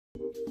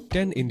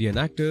10 Indian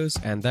actors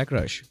and their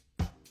crush.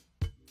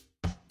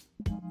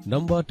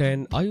 Number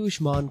 10.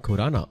 Ayushmann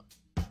Khurrana.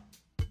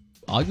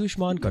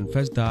 Ayushmann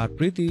confessed that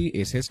Preeti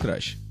is his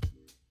crush.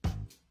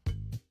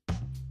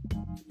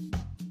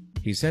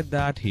 He said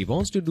that he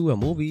wants to do a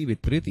movie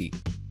with Preeti.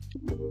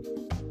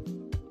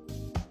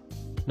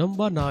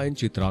 Number 9.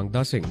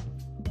 Chitrangada Singh.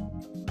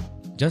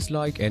 Just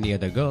like any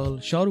other girl,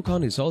 Shah Rukh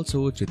Khan is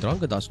also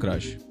Chitrangada's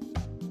crush.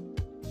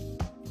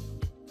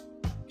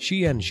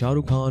 She and Shah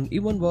Rukh Khan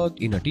even worked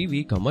in a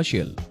TV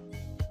commercial.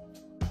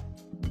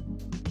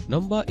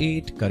 Number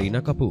 8.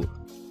 Kareena Kapoor.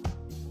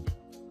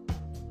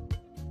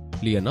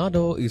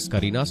 Leonardo is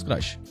Kareena's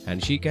crush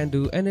and she can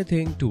do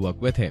anything to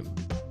work with him.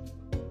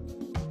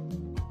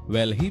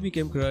 Well, he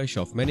became crush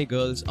of many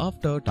girls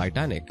after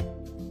Titanic.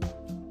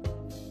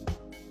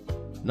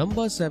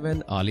 Number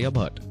 7. Alia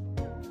Bhatt.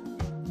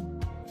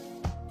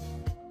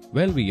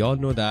 Well, we all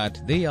know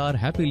that they are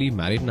happily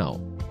married now.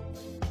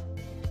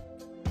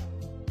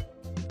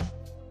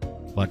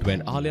 But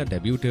when Alia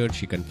debuted,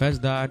 she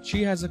confessed that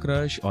she has a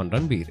crush on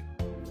Ranbir.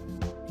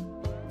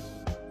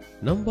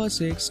 Number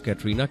 6.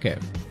 Katrina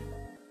Kaif.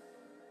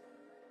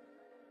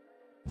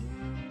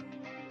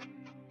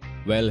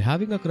 Well,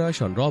 having a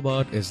crush on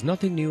Robert is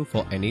nothing new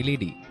for any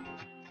lady.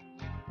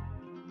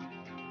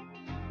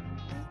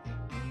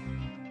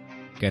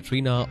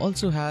 Katrina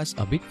also has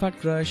a big fat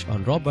crush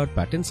on Robert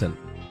Pattinson.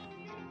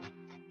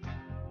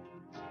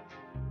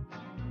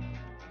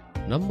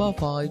 Number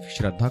 5.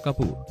 Shraddha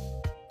Kapoor.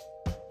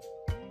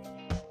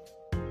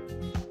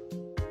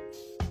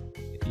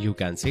 You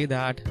can say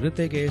that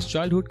Hrithik is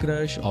childhood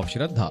crush of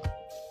Shraddha.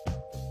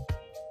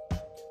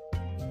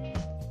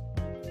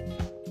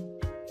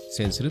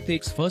 Since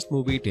Hrithik's first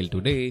movie till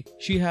today,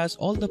 she has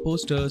all the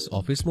posters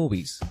of his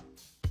movies.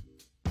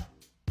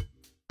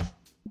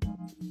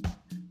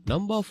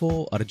 Number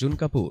 4. Arjun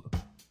Kapoor.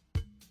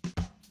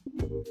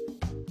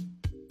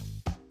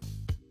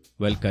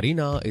 Well,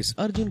 Kareena is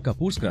Arjun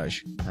Kapoor's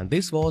crush and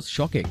this was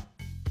shocking.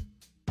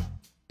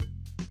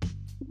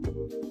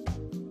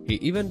 He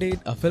even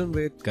did a film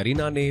with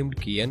Kareena named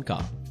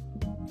Kiyanka.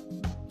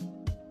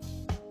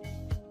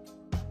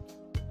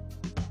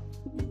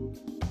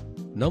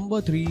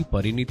 Number 3.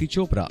 Parineeti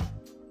Chopra.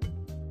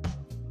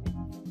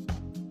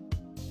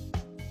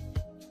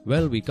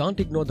 Well, we can't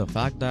ignore the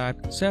fact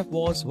that Saif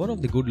was one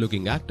of the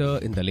good-looking actor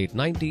in the late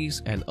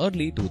 90s and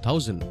early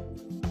 2000s.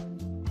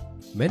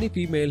 Many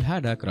female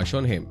had a crush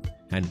on him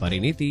and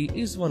Parineeti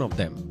is one of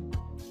them.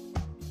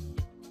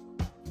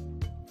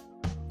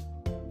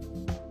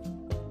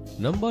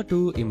 Number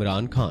 2.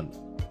 Imran Khan.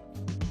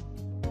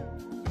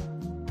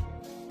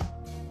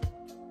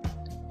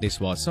 This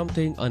was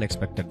something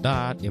unexpected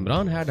that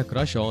Imran had a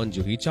crush on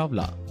Juhi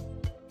Chawla.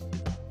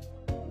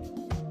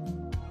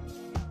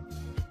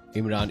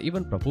 Imran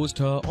even proposed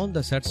her on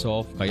the sets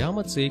of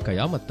Qayamat Se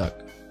Qayamat Tak.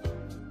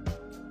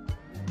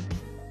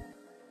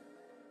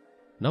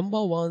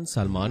 Number 1.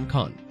 Salman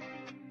Khan.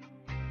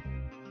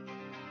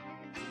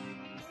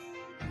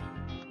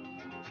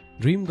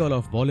 Dream girl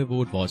of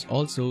Bollywood was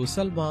also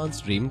Salman's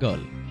dream girl.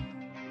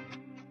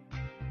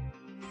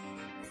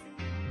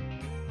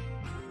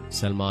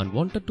 Salman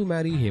wanted to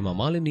marry Hema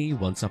Malini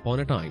once upon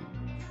a time.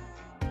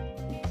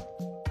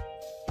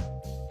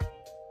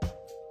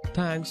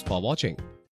 Thanks for watching.